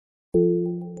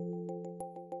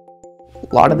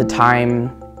A lot of the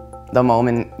time, the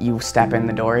moment you step in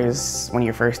the doors, when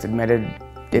you're first admitted,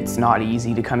 it's not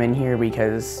easy to come in here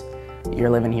because you're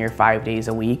living here 5 days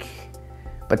a week.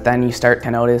 But then you start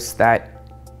to notice that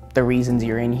the reasons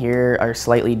you're in here are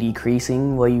slightly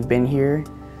decreasing while you've been here.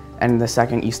 And the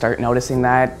second you start noticing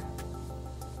that,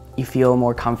 you feel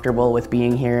more comfortable with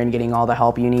being here and getting all the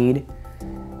help you need.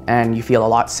 And you feel a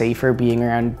lot safer being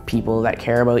around people that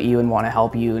care about you and want to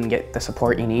help you and get the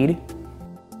support you need.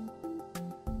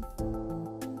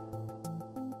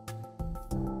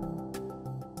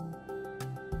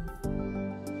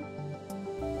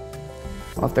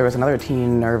 Well, if there was another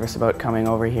teen nervous about coming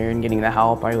over here and getting the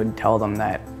help, I would tell them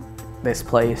that this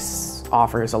place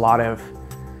offers a lot of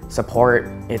support.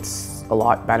 It's a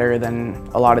lot better than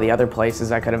a lot of the other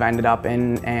places I could have ended up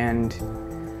in, and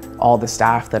all the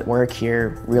staff that work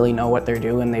here really know what they're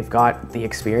doing. They've got the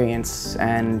experience,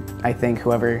 and I think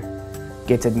whoever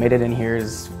gets admitted in here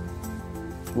is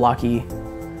lucky.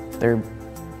 They're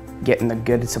getting the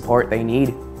good support they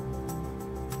need.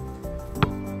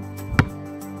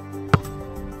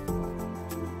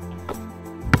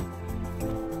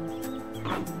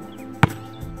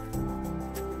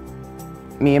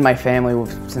 Me and my family,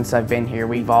 since I've been here,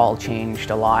 we've all changed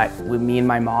a lot. With me and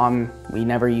my mom, we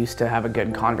never used to have a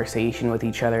good conversation with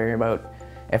each other about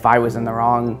if I was in the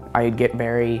wrong. I'd get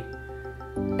very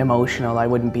emotional. I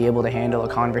wouldn't be able to handle a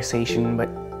conversation, but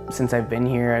since I've been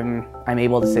here, I'm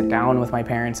able to sit down with my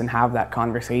parents and have that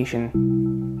conversation.